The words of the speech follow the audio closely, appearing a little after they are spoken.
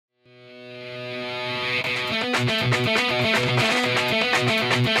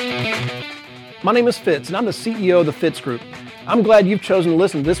My name is Fitz, and I'm the CEO of the Fitz Group. I'm glad you've chosen to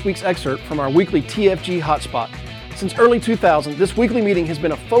listen to this week's excerpt from our weekly TFG Hotspot. Since early 2000, this weekly meeting has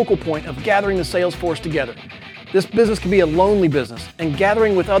been a focal point of gathering the sales force together. This business can be a lonely business, and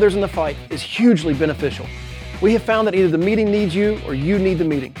gathering with others in the fight is hugely beneficial. We have found that either the meeting needs you or you need the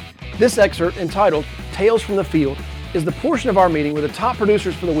meeting. This excerpt, entitled Tales from the Field, is the portion of our meeting where the top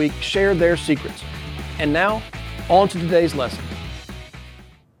producers for the week share their secrets. And now, on to today's lesson.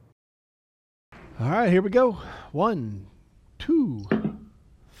 All right, here we go. 1, 2,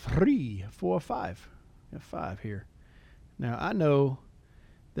 3, 4, 5. We have 5 here. Now, I know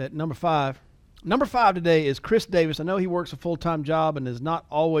that number 5 today is Chris Davis. I know he works a full-time job and is not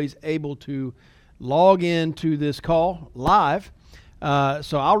always able to log into this call live.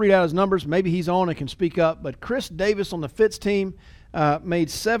 So I'll read out his numbers. Maybe he's on and can speak up. But Chris Davis on the Fitz team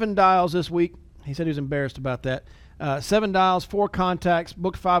made 7 dials this week. He said he was embarrassed about that. 7 dials, 4 contacts,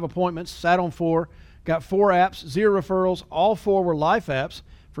 booked 5 appointments, sat on 4, got 4 apps, 0 referrals. All 4 were life apps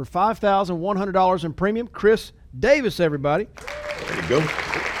for $5,100 in premium. Chris Davis, everybody. There you go.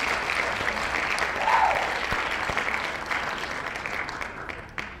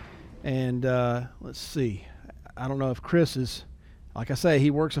 And let's see. I don't know if Chris is, like I say,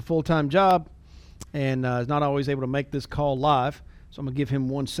 he works a full-time job and is not always able to make this call live. So I'm going to give him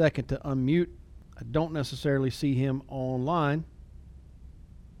 1 second to unmute. I don't necessarily see him online.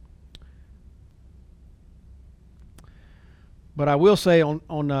 But I will say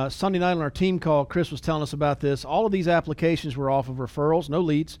on Sunday night on our team call, Chris was telling us about this. All of these applications were off of referrals, no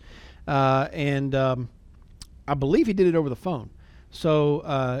leads. And I believe he did it over the phone.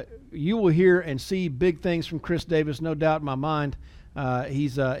 So you will hear and see big things from Chris Davis, no doubt in my mind. He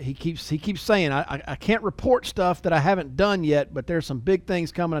keeps saying, I can't report stuff that I haven't done yet, but there's some big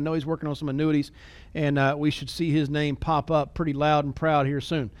things coming. I know he's working on some annuities, and we should see his name pop up pretty loud and proud here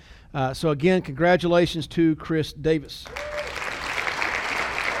soon. So again, congratulations to Chris Davis.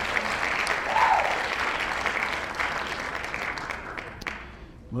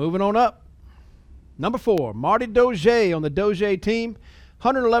 Moving on up. Number 4, Marty Dozier on the Dozier team.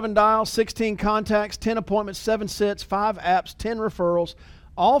 111 dials, 16 contacts, 10 appointments, 7 sits, 5 apps, 10 referrals.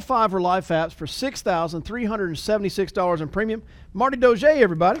 All 5 were life apps for $6,376 in premium. Marty Dozier,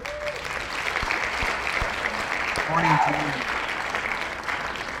 everybody. Morning, team.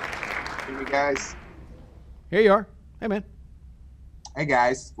 Hey, you guys. Here you are. Hey, man. Hey,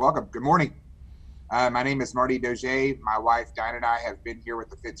 guys. Welcome. Good morning. My name is Marty Dozier. My wife, Dinah, and I have been here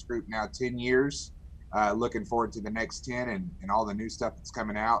with the Fitz Group now 10 years. Looking forward to the next 10 and all the new stuff that's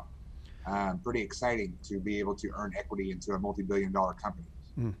coming out. Pretty exciting to be able to earn equity into a multi-billion-dollar company.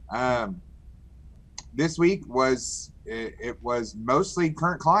 This week was mostly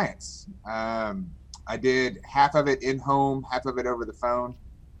current clients. I did half of it in-home, half of it over the phone.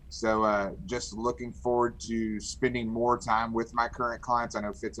 So just looking forward to spending more time with my current clients. I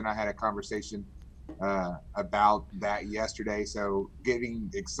know Fitz and I had a conversation about that yesterday. So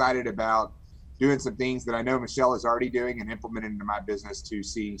getting excited about doing some things that I know Michelle is already doing and implementing into my business to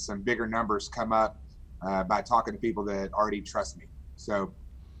see some bigger numbers come up by talking to people that already trust me. So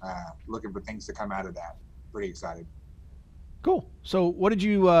looking for things to come out of that. Pretty excited. Cool. So what did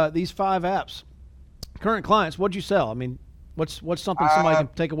you, these 5 apps, current clients, what'd you sell? I mean, what's something somebody can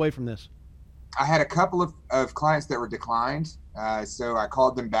take away from this? I had a couple of clients that were declined. So I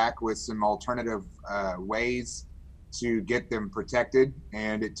called them back with some alternative ways to get them protected.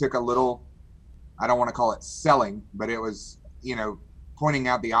 And it took a little, I don't want to call it selling, but it was, pointing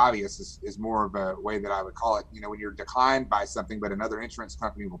out the obvious is more of a way that I would call it. When you're declined by something, but another insurance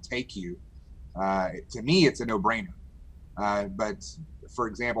company will take you, to me, it's a no-brainer. But for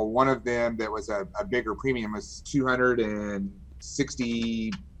example, one of them that was a bigger premium was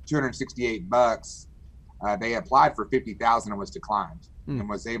 $268. They applied for $50,000 and was declined, and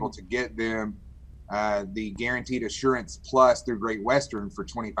was able to get them the Guaranteed Assurance Plus through Great Western for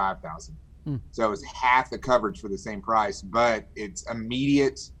 $25,000. So it was half the coverage for the same price, but it's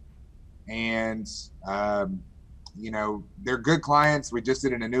immediate, and they're good clients. We just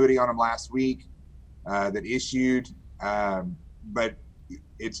did an annuity on them last week that issued, but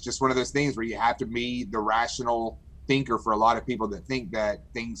it's just one of those things where you have to be the rational thinker for a lot of people that think that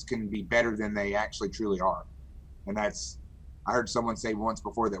things can be better than they actually truly are. And that's, I heard someone say once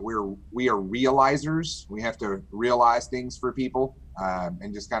before that we are realizers. We have to realize things for people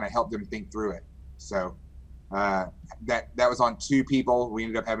and just kind of help them think through it. So that was on 2 people. We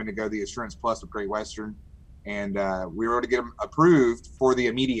ended up having to go the Assurance Plus with Great Western, and we were able to get them approved for the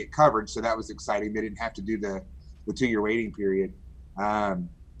immediate coverage. So that was exciting. They didn't have to do the 2-year waiting period.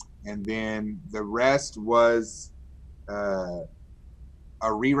 And then the rest was a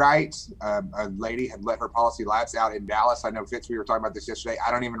rewrite. A lady had let her policy lapse out in Dallas. I know, Fitz, we were talking about this yesterday.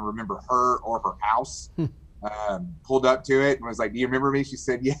 I don't even remember her or her house. Pulled up to it and was like, "Do you remember me?" She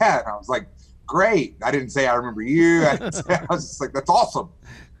said, "Yeah." And I was like, "Great." I didn't say I remember you. I was just like, "That's awesome."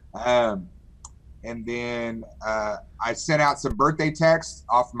 And then I sent out some birthday texts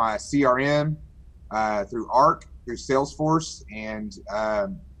off my CRM through ARC, through Salesforce. And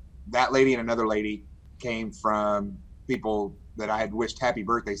that lady and another lady came from people that I had wished happy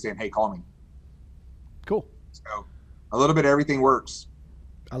birthday saying, "Hey, call me." Cool. So a little bit of everything works.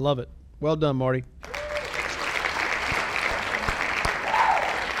 I love it. Well done, Marty.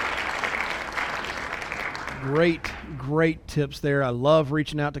 Great tips there. I love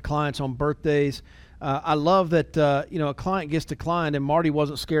reaching out to clients on birthdays. I love that, a client gets declined and Marty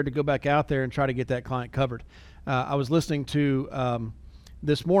wasn't scared to go back out there and try to get that client covered. I was listening to,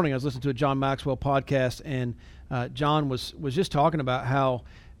 this morning, I was listening to a John Maxwell podcast, and John was just talking about how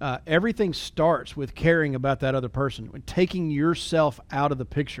everything starts with caring about that other person, when taking yourself out of the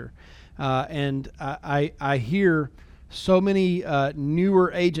picture. And I hear so many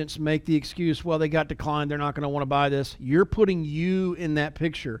newer agents make the excuse, well, they got declined, they're not going to want to buy this. You're putting you in that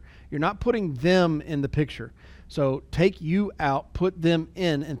picture. You're not putting them in the picture. So take you out, put them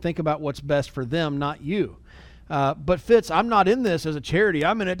in, and think about what's best for them, not you. But Fitz, I'm not in this as a charity.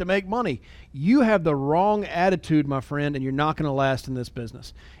 I'm in it to make money. You have the wrong attitude, my friend, and you're not going to last in this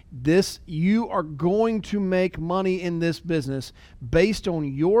business. You are going to make money in this business based on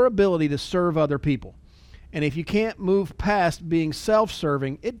your ability to serve other people. And if you can't move past being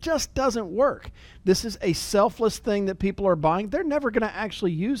self-serving, it just doesn't work. This is a selfless thing that people are buying. They're never going to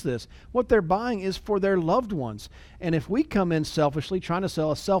actually use this. What they're buying is for their loved ones. And if we come in selfishly trying to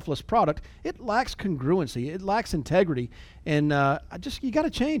sell a selfless product, it lacks congruency. It lacks integrity. And you got to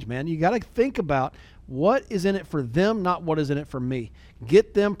change, man. You got to think about what is in it for them, not what is in it for me.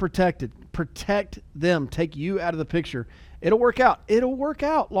 Get them protected. Protect them. Take you out of the picture. It'll work out. It'll work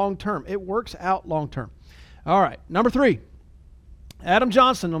out long term. It works out long term. All right, number 3, Adam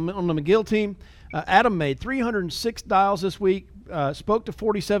Johnson on the McGill team. Adam made 306 dials this week, spoke to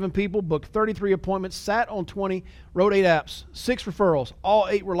 47 people, booked 33 appointments, sat on 20, wrote 8 apps, 6 referrals. All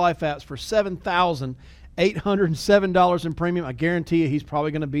 8 were life apps for $7,807 in premium. I guarantee you he's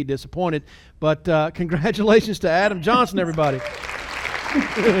probably going to be disappointed. But congratulations to Adam Johnson, everybody.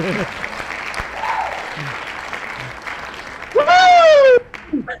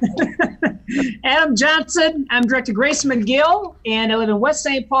 Adam Johnson. I'm Director Grace McGill, and I live in West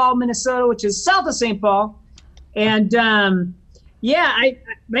St. Paul, Minnesota, which is south of St. Paul. And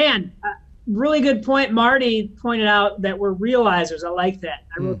really good point. Marty pointed out that we're realizers. I like that.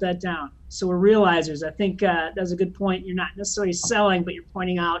 I wrote that down. So we're realizers. I think that's a good point. You're not necessarily selling, but you're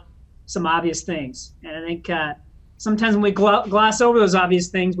pointing out some obvious things. And I think sometimes when we gloss over those obvious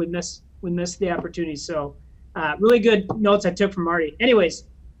things, we miss the opportunity. So really good notes I took from Marty. Anyways.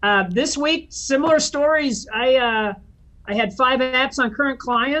 This week, similar stories. I had 5 apps on current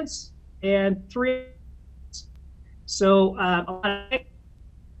clients and 3. So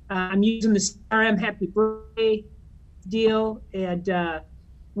I'm using the CRM Happy Birthday deal. And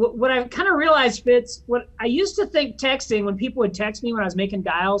what I kind of realized, Fitz, what I used to think texting, when people would text me when I was making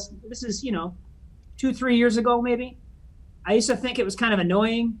dials, this is, 2-3 years ago maybe, I used to think it was kind of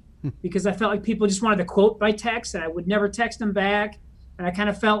annoying because I felt like people just wanted to quote by text and I would never text them back. And I kind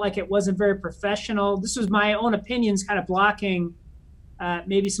of felt like it wasn't very professional. This was my own opinions kind of blocking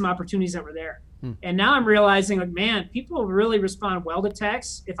maybe some opportunities that were there. And now I'm realizing, like, man, people really respond well to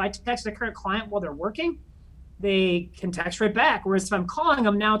text. If I text a current client while they're working, they can text right back. Whereas if I'm calling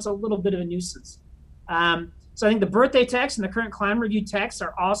them now, it's a little bit of a nuisance. So I think the birthday text and the current client review texts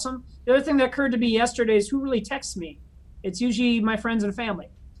are awesome. The other thing that occurred to me yesterday is who really texts me? It's usually my friends and family,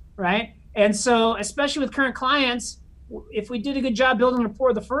 right? And so especially with current clients, if we did a good job building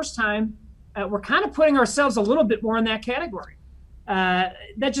rapport the first time, we're kind of putting ourselves a little bit more in that category.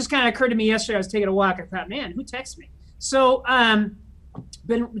 That just kind of occurred to me yesterday. I was taking a walk. I thought, man, who texts me? So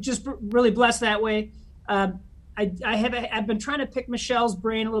been just really blessed that way. I've been trying to pick Michelle's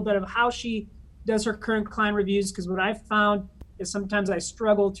brain a little bit of how she does her current client reviews, because what I've found is sometimes I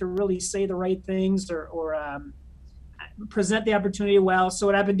struggle to really say the right things or present the opportunity well. So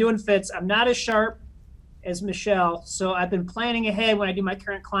what I've been doing, Fitz, I'm not as sharp as Michelle. So I've been planning ahead when I do my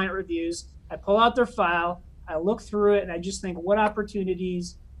current client reviews. I pull out their file, I look through it, and I just think, what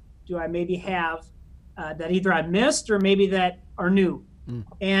opportunities do I maybe have that either I missed or maybe that are new?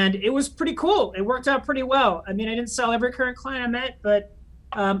 And it was pretty cool. It worked out pretty well. I mean, I didn't sell every current client I met, but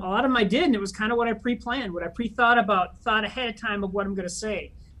a lot of them I did, and it was kind of what I pre-planned, what I thought ahead of time of what I'm going to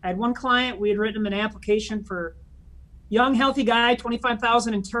say. I had one client, we had written him an application for young, healthy guy,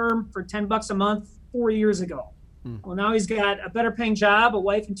 $25,000 in term for $10 a month 4 years ago. Well, now he's got a better paying job, a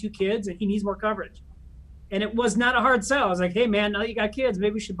wife and 2 kids, and he needs more coverage. And it was not a hard sell. I was like, hey man, now that you got kids,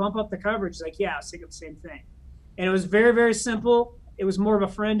 maybe we should bump up the coverage. He's like, yeah, I was thinking the same thing. And it was very, very simple. It was more of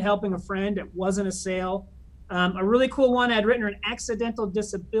a friend helping a friend. It wasn't a sale. A really cool one, I'd written her an accidental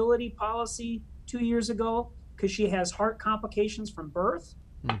disability policy 2 years ago because she has heart complications from birth.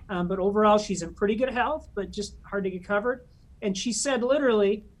 But overall, she's in pretty good health, but just hard to get covered. And she said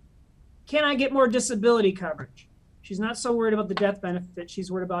literally, can I get more disability coverage? She's not so worried about the death benefit.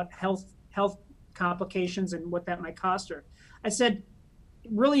 She's worried about health complications and what that might cost her. I said,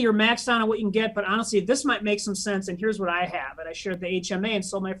 really, you're maxed out on what you can get, but honestly, this might make some sense. And here's what I have. And I shared the HMA and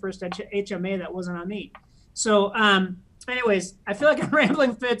sold my first HMA that wasn't on me. So anyways, I feel like I'm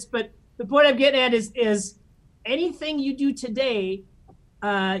rambling, Fitz, but the point I'm getting at is anything you do today,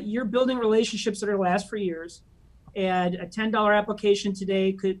 you're building relationships that are going to last for years. And a $10 application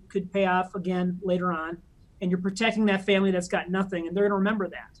today could pay off again later on. And you're protecting that family that's got nothing. And they're going to remember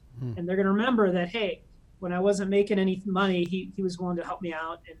that. And they're going to remember that, hey, when I wasn't making any money, he was willing to help me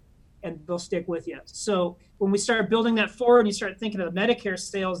out, and they'll stick with you. So when we start building that forward and you start thinking of the Medicare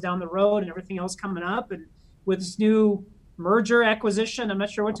sales down the road and everything else coming up, and with this new merger acquisition, I'm not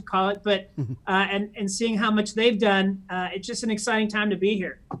sure what to call it, but and seeing how much they've done, it's just an exciting time to be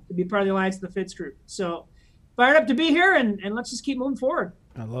here, to be part of the Alliance of the Fitz Group. So fired up to be here, and let's just keep moving forward.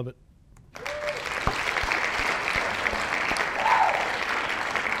 I love it.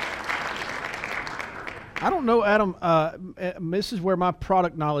 I don't know, Adam, this is where my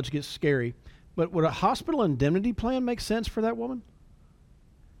product knowledge gets scary, but would a hospital indemnity plan make sense for that woman?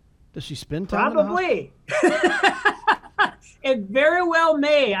 Does she spend time Probably. It very well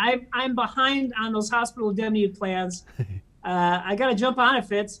may. I'm behind on those hospital indemnity plans. I got to jump on it,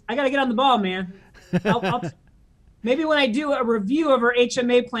 Fitz. I got to get on the ball, man. Maybe when I do a review of her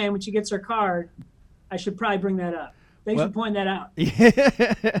HMA plan when she gets her card, I should probably bring that up. Thanks for pointing that out.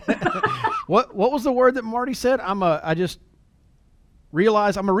 Yeah. What was the word that Marty said? I just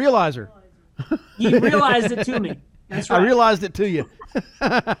realized I'm a realizer. You realized it to me. That's right. I realized it to you.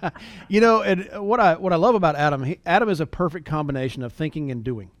 And what I love about Adam, Adam is a perfect combination of thinking and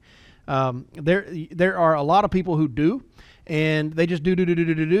doing. There are a lot of people who do, and they just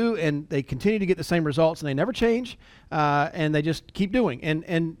do, and they continue to get the same results, and they never change, and they just keep doing.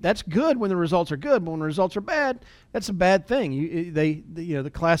 And that's good when the results are good, but when the results are bad, that's a bad thing.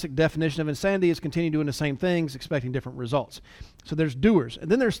 The classic definition of insanity is continue doing the same things, expecting different results. So there's doers, and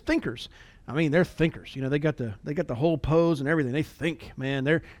then there's thinkers. I mean, they're thinkers. They got the whole pose and everything. They think, man.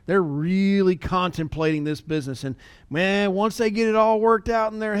 They're really contemplating this business, and man, once they get it all worked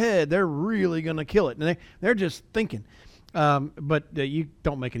out in their head, they're really gonna kill it. And they're just thinking. But you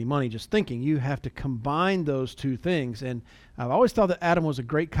don't make any money just thinking. You have to combine those two things. And I've always thought that Adam was a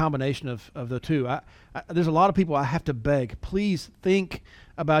great combination of the two. There's a lot of people I have to beg, please think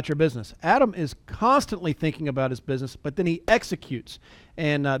about your business. Adam is constantly thinking about his business, but then he executes.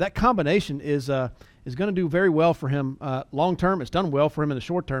 And that combination is going to do very well for him long term. It's done well for him in the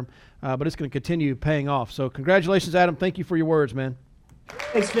short term, but it's going to continue paying off. So congratulations, Adam. Thank you for your words, man.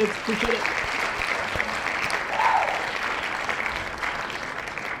 Thanks, Fitz. Appreciate it.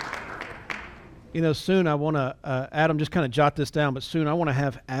 Soon I want to, Adam, just kind of jot this down, but soon I want to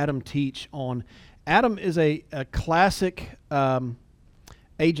have Adam teach on, Adam is a classic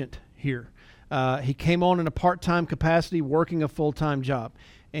agent here. He came on in a part-time capacity working a full-time job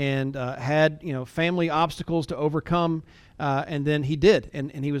and had, family obstacles to overcome, and then he did.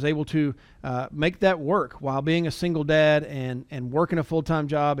 And he was able to make that work while being a single dad and working a full-time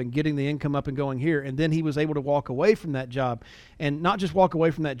job and getting the income up and going here. And then he was able to walk away from that job, and not just walk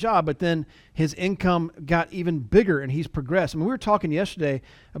away from that job, but then his income got even bigger and he's progressed. I mean, we were talking yesterday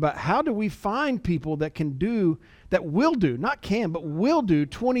about how do we find people that will do, not can, but will do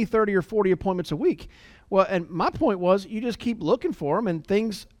 20, 30, or 40 appointments a week. Well, and my point was you just keep looking for them and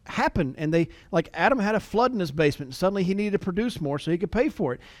things happen. And like Adam had a flood in his basement and suddenly he needed to produce more so he could pay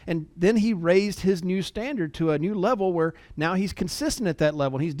for it. And then he raised his new standard to a new level where now he's consistent at that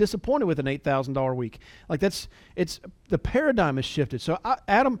level and he's disappointed with an $8,000 week. Like the paradigm has shifted. So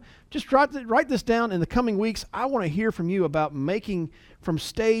Adam, just write this down in the coming weeks. I want to hear from you about making from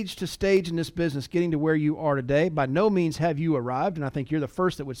stage to stage in this business, getting to where you are today. By no means have you arrived, and I think you're the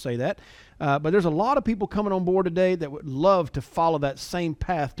first that would say that. But there's a lot of people coming on board today that would love to follow that same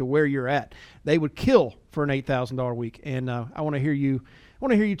path to where you're at. They would kill for an $8,000 week, and I want to hear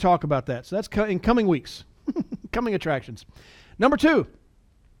you talk about that. So that's in coming weeks, coming attractions. Number 2,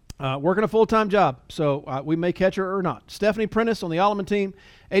 Working a full-time job, so we may catch her or not. Stephanie Prentice on the Alleman team,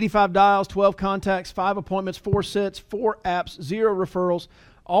 85 dials, 12 contacts, 5 appointments, 4 sits, 4 apps, 0 referrals.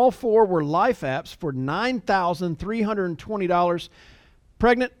 All 4 were life apps for $9,320.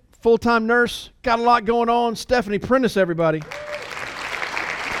 Pregnant, full-time nurse, got a lot going on. Stephanie Prentice, everybody.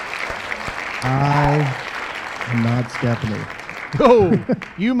 I am not Stephanie. Oh,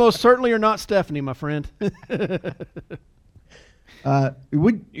 you most certainly are not Stephanie, my friend.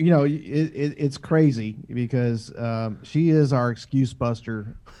 It's crazy because she is our excuse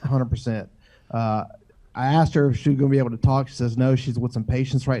buster 100%. I asked her if she was going to be able to talk. She says no, she's with some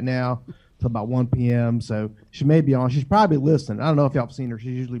patients right now till about 1 p.m. So she may be on. She's probably listening. I don't know if y'all have seen her.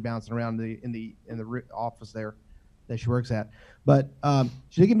 She's usually bouncing around in the office there that she works at. But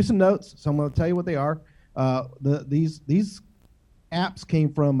she did give me some notes, so I'm going to tell you what they are. These apps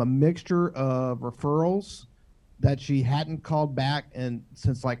came from a mixture of referrals that she hadn't called back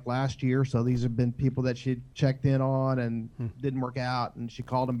since like last year. So these have been people that she checked in on and didn't work out, and she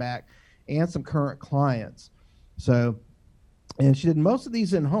called them back, and some current clients. So, and she did most of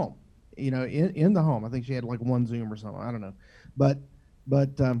these in home, in the home. I think she had like one Zoom or something. I don't know, but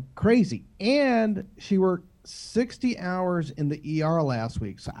crazy. And she worked 60 hours in the ER last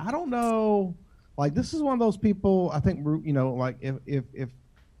week. So I don't know, like this is one of those people, I think, like if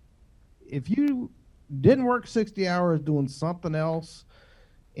you didn't work 60 hours doing something else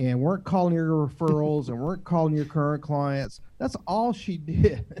and weren't calling your referrals and weren't calling your current clients, that's all she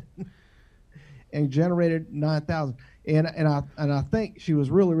did and generated 9,000. And I think she was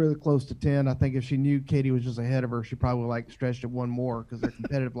really, really close to 10. I think if she knew Katie was just ahead of her, she probably like stretched it one more because they're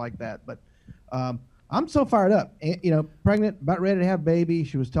competitive like that. But I'm so fired up. And, pregnant, about ready to have a baby.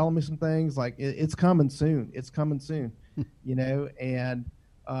 She was telling me some things like it's coming soon. It's coming soon, and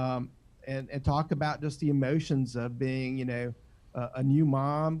talk about just the emotions of being, a new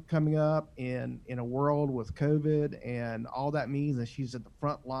mom coming up in a world with COVID and all that means. And she's at the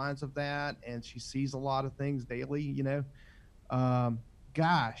front lines of that, and she sees a lot of things daily,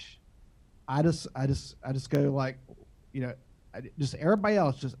 gosh, I just go like, just everybody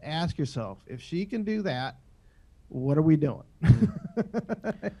else, just ask yourself, if she can do that, what are we doing?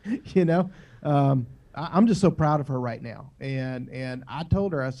 I'm just so proud of her right now. And I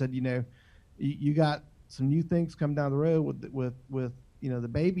told her, I said, you got some new things coming down the road with the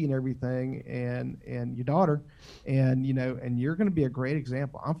baby and everything and your daughter, and you're going to be a great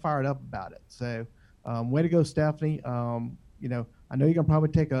example. I'm fired up about it. So way to go, Stephanie. I know you're going to probably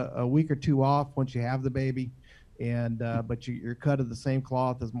take a week or 2 off once you have the baby. But you're cut of the same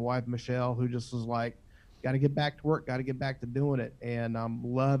cloth as my wife, Michelle, who just was like, got to get back to work, got to get back to doing it. And I'm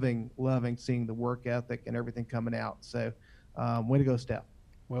loving seeing the work ethic and everything coming out. So way to go, Steph.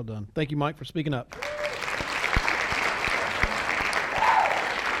 Well done. Thank you, Mike, for speaking up.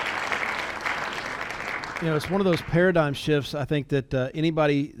 It's one of those paradigm shifts. I think that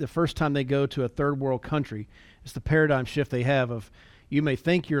anybody, the first time they go to a third world country, it's the paradigm shift they have of, you may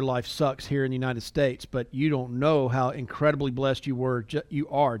think your life sucks here in the United States, but you don't know how incredibly blessed you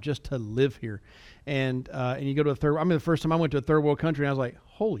are just to live here. And you go to the first time I went to a third world country, I was like,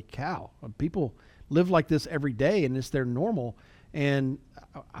 holy cow, people live like this every day, and it's their normal. And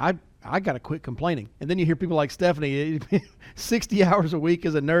I got to quit complaining. And then you hear people like Stephanie, 60 hours a week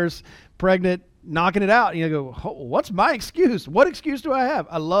as a nurse, pregnant, knocking it out. And you go, what's my excuse? What excuse do I have?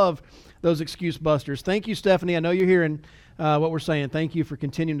 I love those excuse busters. Thank you, Stephanie. I know you're hearing what we're saying. Thank you for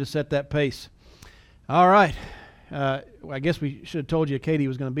continuing to set that pace. All right. I guess we should have told you Katie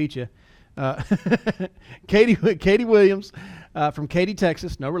was going to beat you. Katie Williams from Katy,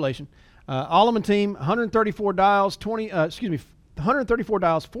 Texas, no relation. Alleman team, 134 dials, 134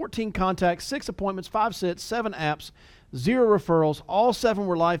 dials, 14 contacts, 6 appointments, 5 sits, 7 apps, 0 referrals. All 7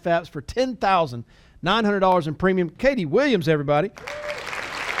 were life apps for $10,900 in premium. Katie Williams, everybody.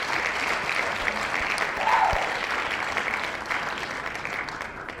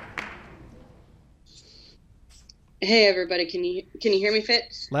 Hey everybody, can you hear me,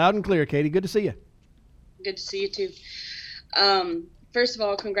 Fitz? Loud and clear, Katie. Good to see you. Good to see you too. First of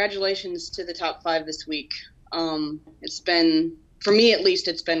all, congratulations to the top 5 this week. It's been, for me at least,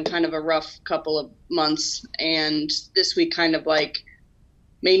 it's been kind of a rough couple of months, and this week kind of like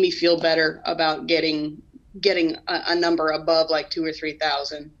made me feel better about getting a number above like 2,000 or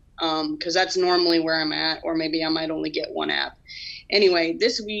 3,000, because that's normally where I'm at, or maybe I might only get 1 app. Anyway,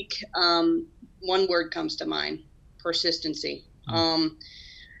 this week, one word comes to mind: persistency.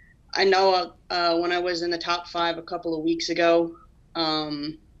 I know when I was in the top 5 a couple of weeks ago,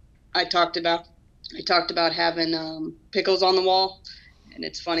 I talked about having pickles on the wall, and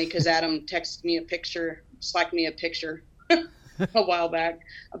it's funny because Adam texted me a picture, slacked me a picture a while back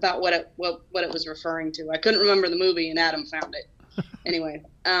about what it was referring to. I couldn't remember the movie, and Adam found it. Anyway,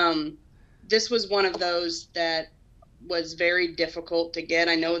 this was one of those that was very difficult to get.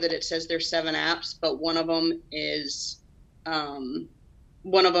 I know that it says there's 7 apps, but one of them is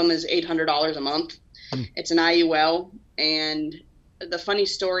 $800 a month. It's an IUL, and the funny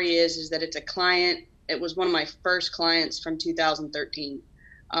story is that it's a client. It was one of my first clients from 2013.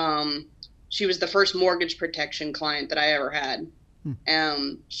 She was the first mortgage protection client that I ever had.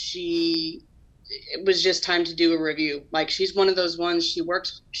 It was just time to do a review. Like, she's one of those ones,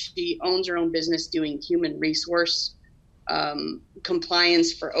 she owns her own business doing human resource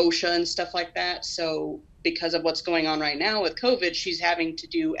compliance for OSHA and stuff like that. So because of what's going on right now with COVID, she's having to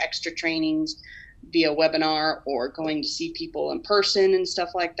do extra trainings via webinar or going to see people in person and stuff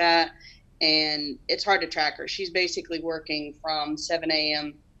like that. And it's hard to track her. She's basically working from 7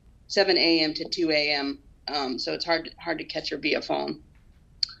 a.m. to 2 a.m. So it's hard to catch her via phone.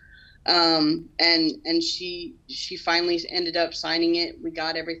 And she finally ended up signing it. We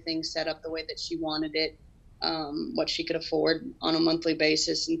got everything set up the way that she wanted it, what she could afford on a monthly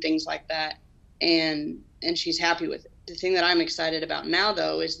basis and things like that. And she's happy with it. The thing that I'm excited about now,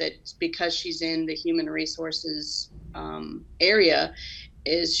 though, is that because she's in the human resources area,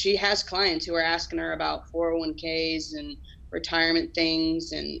 is she has clients who are asking her about 401ks and retirement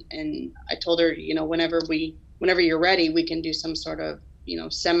things. And I told her, whenever you're ready, we can do some sort of,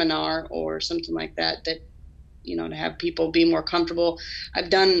 seminar or something like that, to have people be more comfortable. I've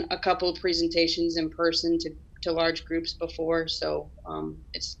done a couple of presentations in person to large groups before. So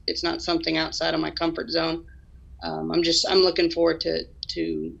it's not something outside of my comfort zone. I'm looking forward to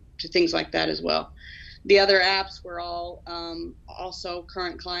things like that as well. The other apps were all also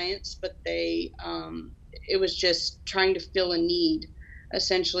current clients, but it was just trying to fill a need.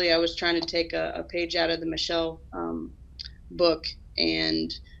 Essentially, I was trying to take a page out of the Michelle book,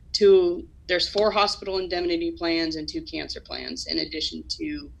 and there's 4 hospital indemnity plans and 2 cancer plans in addition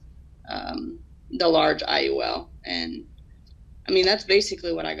to the large IUL. And I mean, that's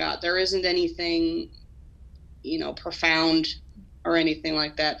basically what I got. There isn't anything, profound or anything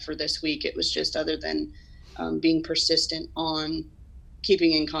like that for this week. It was just other than being persistent on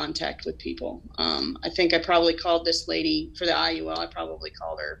keeping in contact with people. I think I probably called this lady for the IUL. I probably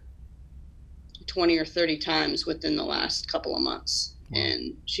called her 20 or 30 times within the last couple of months. Wow.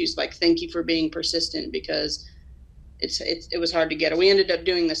 And she's like, thank you for being persistent, because it was hard to get her. We ended up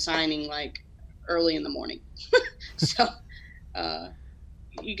doing the signing like early in the morning. So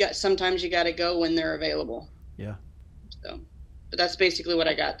sometimes you got to go when they're available. Yeah. So, but that's basically what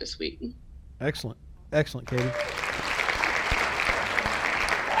I got this week. Excellent, Katie.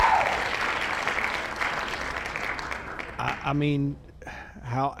 I mean,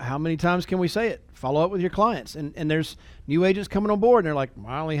 how many times can we say it? Follow up with your clients. And there's new agents coming on board, and they're like,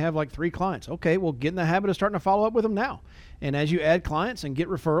 I only have like 3 clients. Okay, well, get in the habit of starting to follow up with them now. And as you add clients and get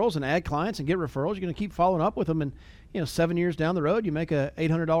referrals and add clients and get referrals, you're going to keep following up with them. And 7 years down the road, you make a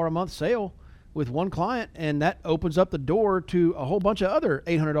 $800 a month sale with one client, and that opens up the door to a whole bunch of other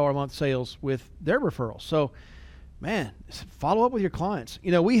 $800 a month sales with their referrals. So, man, follow up with your clients.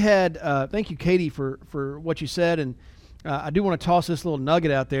 We had, thank you, Katie, for what you said. And I do want to toss this little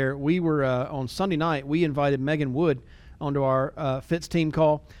nugget out there. We were, on Sunday night, we invited Megan Wood onto our Fitz team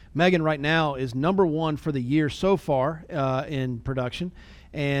call. Megan right now is number 1 for the year so far in production.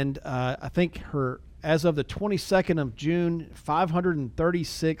 And I think as of the 22nd of June,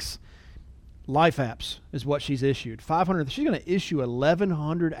 536 life apps is what she's issued. 500. She's going to issue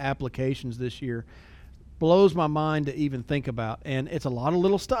 1,100 applications this year. Blows my mind to even think about. And it's a lot of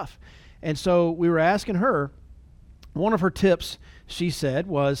little stuff. And so we were asking her, one of her tips, she said,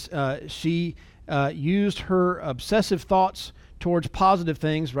 was she used her obsessive thoughts towards positive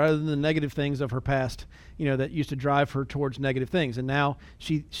things rather than the negative things of her past, that used to drive her towards negative things. And now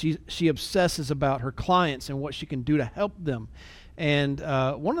she obsesses about her clients and what she can do to help them. And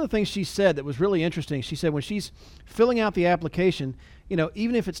one of the things she said that was really interesting, she said when she's filling out the application,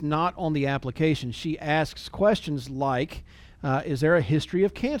 even if it's not on the application, she asks questions like, is there a history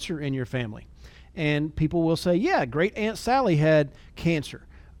of cancer in your family? And people will say, yeah, great Aunt Sally had cancer.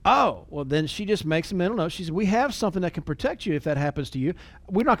 Oh, well, then she just makes a mental note. She says, we have something that can protect you if that happens to you.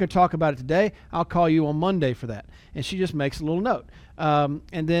 We're not going to talk about it today. I'll call you on Monday for that. And she just makes a little note.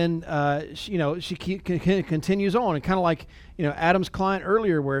 And then, she continues on. And kind of like, Adam's client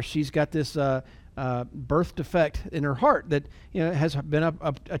earlier, where she's got this birth defect in her heart that has been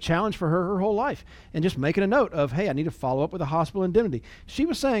a challenge for her whole life, and just making a note of, hey, I need to follow up with a hospital indemnity. She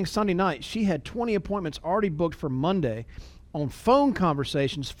was saying Sunday night she had 20 appointments already booked for Monday on phone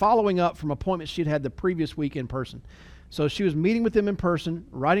conversations following up from appointments she'd had the previous week in person. So she was meeting with them in person,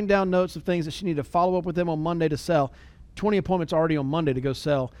 writing down notes of things that she needed to follow up with them on Monday to sell. 20 appointments already on Monday to go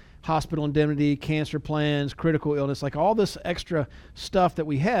sell hospital indemnity, cancer plans, critical illness, like all this extra stuff that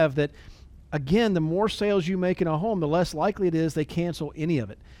we have that, again, the more sales you make in a home, the less likely it is they cancel any of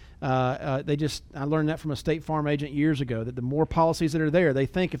it. I learned that from a State Farm agent years ago, that the more policies that are there, they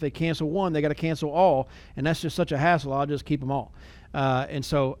think if they cancel one, they got to cancel all, and that's just such a hassle. I'll just keep them all. And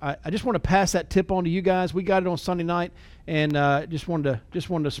so I just want to pass that tip on to you guys. We got it on Sunday night, and just wanted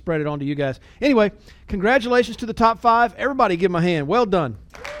to spread it on to you guys. Anyway, congratulations to the top 5. Everybody give them a hand. Well done.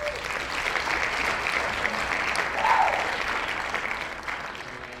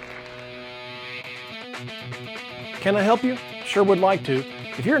 Can I help you? Sure would like to.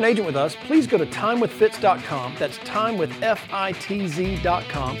 If you're an agent with us, please go to timewithfitz.com. That's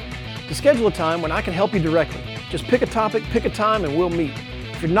timewithfitz.com to schedule a time when I can help you directly. Just pick a topic, pick a time, and we'll meet.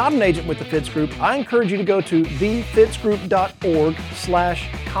 If you're not an agent with the Fitz Group, I encourage you to go to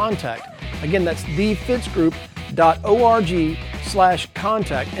thefitzgroup.org/contact. Again, that's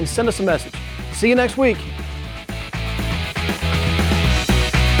thefitzgroup.org/contact and send us a message. See you next week.